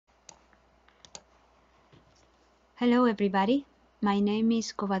Hello everybody, my name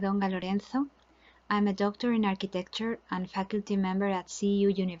is Covadonga Lorenzo. I'm a doctor in architecture and faculty member at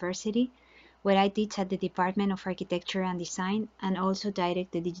CEU University, where I teach at the Department of Architecture and Design and also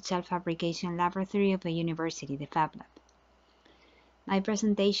direct the Digital Fabrication Laboratory of the university, the Fab Lab. My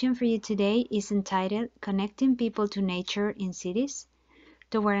presentation for you today is entitled Connecting People to Nature in Cities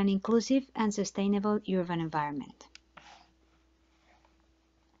Toward an Inclusive and Sustainable Urban Environment.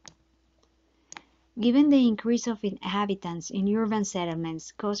 Given the increase of inhabitants in urban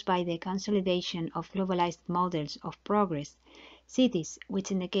settlements caused by the consolidation of globalized models of progress, cities, which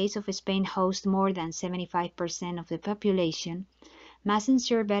in the case of Spain host more than 75% of the population, must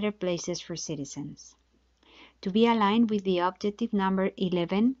ensure better places for citizens. To be aligned with the objective number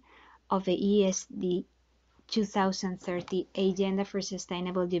 11 of the ESD 2030 Agenda for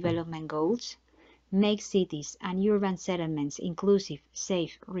Sustainable Development Goals, make cities and urban settlements inclusive,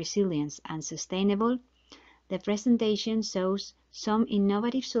 safe, resilient, and sustainable, the presentation shows some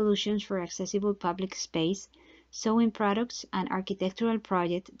innovative solutions for accessible public space, showing products and architectural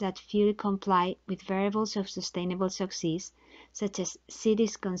projects that fully comply with variables of sustainable success, such as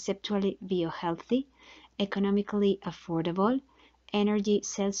cities conceptually biohealthy, economically affordable, energy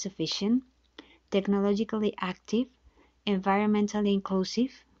self-sufficient, technologically active, environmentally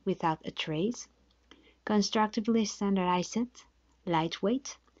inclusive without a trace, constructively standardized,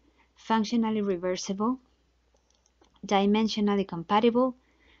 lightweight, functionally reversible, dimensionally compatible,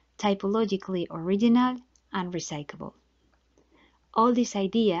 typologically original, and recyclable. All these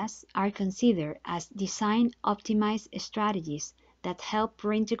ideas are considered as design-optimized strategies that help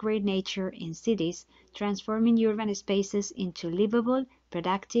reintegrate nature in cities, transforming urban spaces into livable,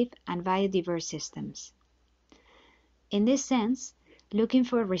 productive, and biodiverse systems. In this sense, looking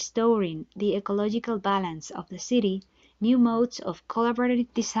for restoring the ecological balance of the city, new modes of collaborative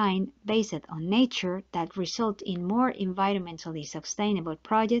design based on nature that result in more environmentally sustainable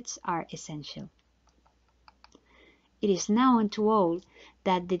projects are essential. It is known to all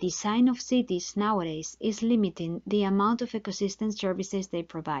that the design of cities nowadays is limiting the amount of ecosystem services they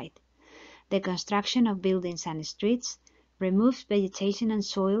provide. The construction of buildings and streets removes vegetation and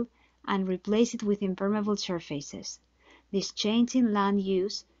soil and replaces it with impermeable surfaces. This change in land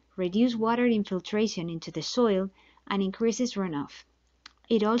use reduces water infiltration into the soil and increases runoff.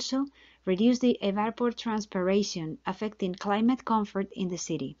 It also reduces the evapotranspiration, affecting climate comfort in the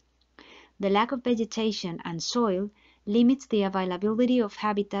city. The lack of vegetation and soil limits the availability of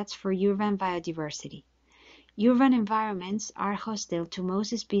habitats for urban biodiversity. Urban environments are hostile to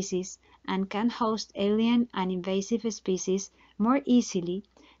most species and can host alien and invasive species more easily,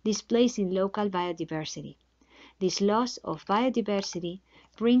 displacing local biodiversity. This loss of biodiversity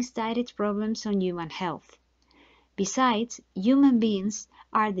brings direct problems on human health. Besides, human beings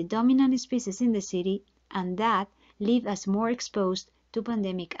are the dominant species in the city, and that leaves us more exposed to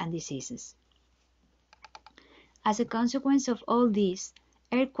pandemics and diseases. As a consequence of all this,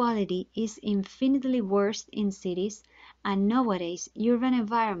 air quality is infinitely worse in cities, and nowadays urban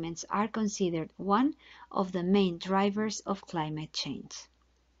environments are considered one of the main drivers of climate change.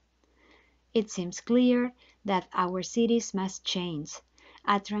 It seems clear that our cities must change.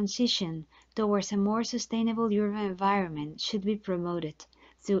 A transition towards a more sustainable urban environment should be promoted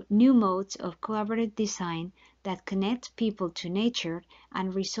through new modes of collaborative design that connect people to nature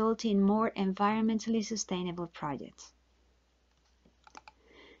and result in more environmentally sustainable projects.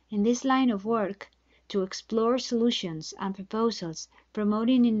 In this line of work, to explore solutions and proposals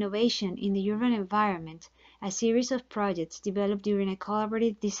promoting innovation in the urban environment, a series of projects developed during a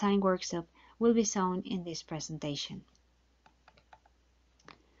collaborative design workshop will be shown in this presentation.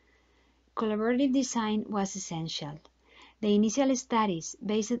 Collaborative design was essential. The initial studies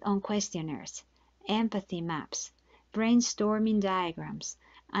based on questionnaires, empathy maps, brainstorming diagrams,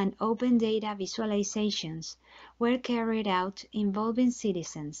 and open data visualizations were carried out involving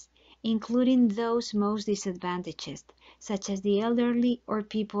citizens, including those most disadvantaged, such as the elderly or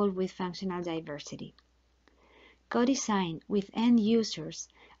people with functional diversity. Co-design with end users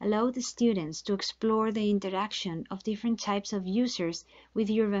allowed the students to explore the interaction of different types of users with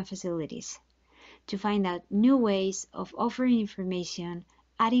urban facilities, to find out new ways of offering information,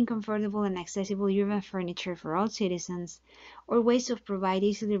 adding comfortable and accessible urban furniture for all citizens, or ways of providing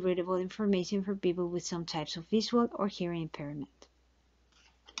easily readable information for people with some types of visual or hearing impairment.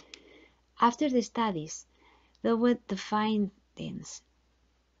 After the studies, there were the findings.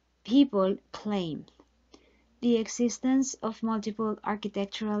 People claimed the existence of multiple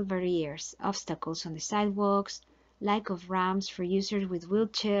architectural barriers, obstacles on the sidewalks, lack of ramps for users with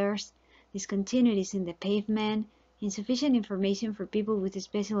wheelchairs, discontinuities in the pavement, insufficient information for people with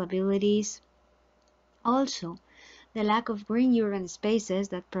special abilities. Also, the lack of green urban spaces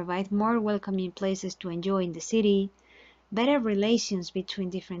that provide more welcoming places to enjoy in the city, better relations between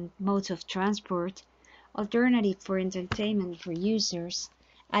different modes of transport, alternative for entertainment for users,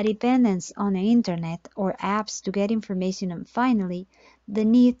 a dependence on the internet or apps to get information, and finally, the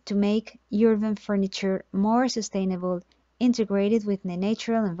need to make urban furniture more sustainable, integrated with the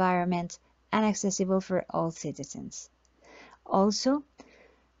natural environment, and accessible for all citizens. Also,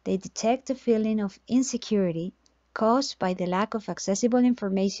 they detect a feeling of insecurity caused by the lack of accessible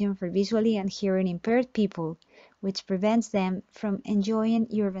information for visually and hearing impaired people, which prevents them from enjoying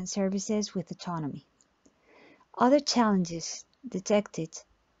urban services with autonomy. Other challenges detected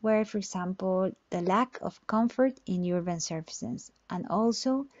were, for example, the lack of comfort in urban surfaces and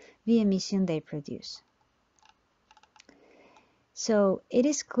also the emission they produce. So it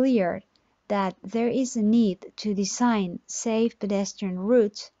is clear that there is a need to design safe pedestrian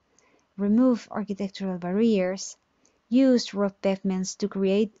routes, remove architectural barriers, use rough pavements to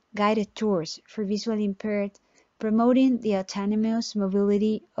create guided tours for visually impaired, promoting the autonomous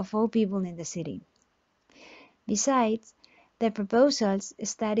mobility of all people in the city. Besides, the proposals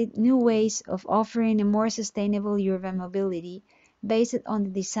studied new ways of offering a more sustainable urban mobility based on the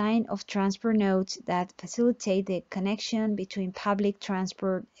design of transport nodes that facilitate the connection between public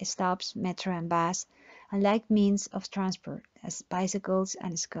transport stops, metro and bus, and like means of transport as bicycles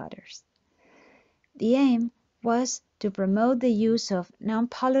and scooters. The aim was to promote the use of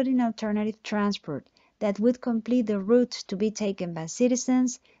non-polluting alternative transport that would complete the routes to be taken by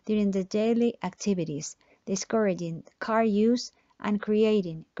citizens during their daily activities, discouraging car use and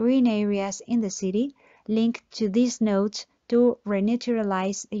creating green areas in the city linked to these nodes to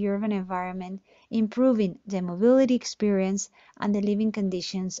renaturalize the urban environment, improving the mobility experience and the living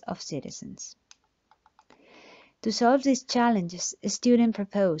conditions of citizens. To solve these challenges, students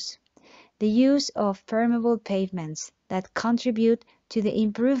propose the use of permeable pavements that contribute to the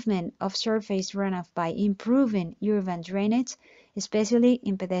improvement of surface runoff by improving urban drainage, especially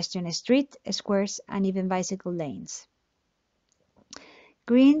in pedestrian streets, squares, and even bicycle lanes.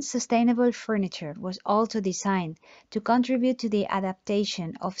 Green sustainable furniture was also designed to contribute to the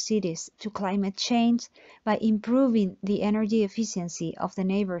adaptation of cities to climate change by improving the energy efficiency of the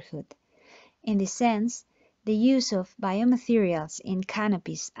neighborhood. In this sense, the use of biomaterials in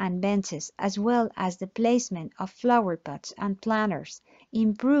canopies and benches, as well as the placement of flower pots and planters,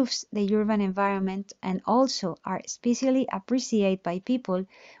 improves the urban environment and also are especially appreciated by people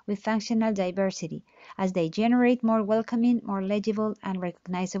with functional diversity, as they generate more welcoming, more legible, and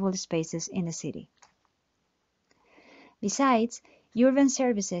recognizable spaces in the city. Besides, urban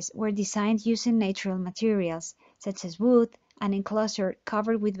services were designed using natural materials, such as wood and enclosure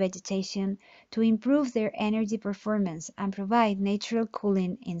covered with vegetation, to improve their energy performance and provide natural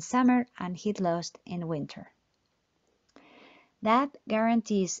cooling in summer and heat loss in winter. That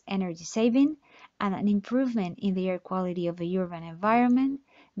guarantees energy saving and an improvement in the air quality of a urban environment,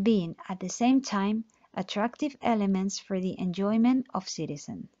 being at the same time attractive elements for the enjoyment of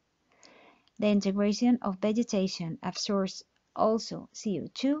citizens. The integration of vegetation absorbs also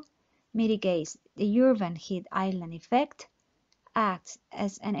CO2, mitigates the urban heat island effect, acts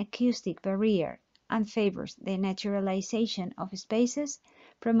as an acoustic barrier, and favors the naturalization of spaces,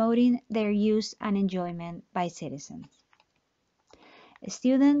 promoting their use and enjoyment by citizens.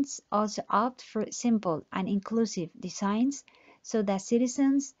 Students also opt for simple and inclusive designs so that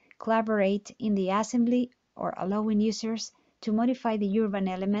citizens collaborate in the assembly or allowing users to modify the urban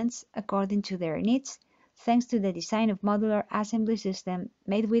elements according to their needs, thanks to the design of modular assembly system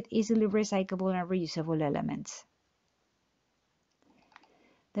made with easily recyclable and reusable elements.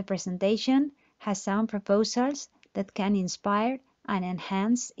 The presentation has some proposals that can inspire and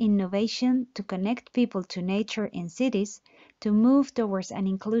enhance innovation to connect people to nature in cities to move towards an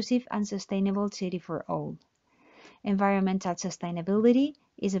inclusive and sustainable city for all. Environmental sustainability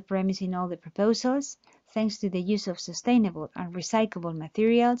is a premise in all the proposals, thanks to the use of sustainable and recyclable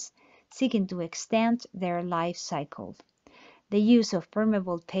materials, seeking to extend their life cycle. The use of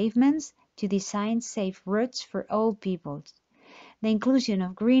permeable pavements to design safe routes for all people. The inclusion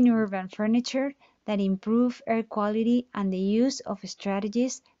of green urban furniture that improve air quality and the use of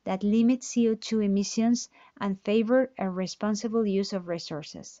strategies that limit CO2 emissions and favor a responsible use of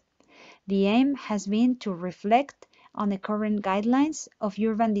resources. The aim has been to reflect on the current guidelines of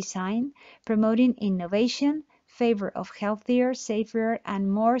urban design, promoting innovation, favor of healthier, safer,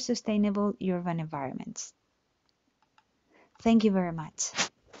 and more sustainable urban environments. Thank you very much.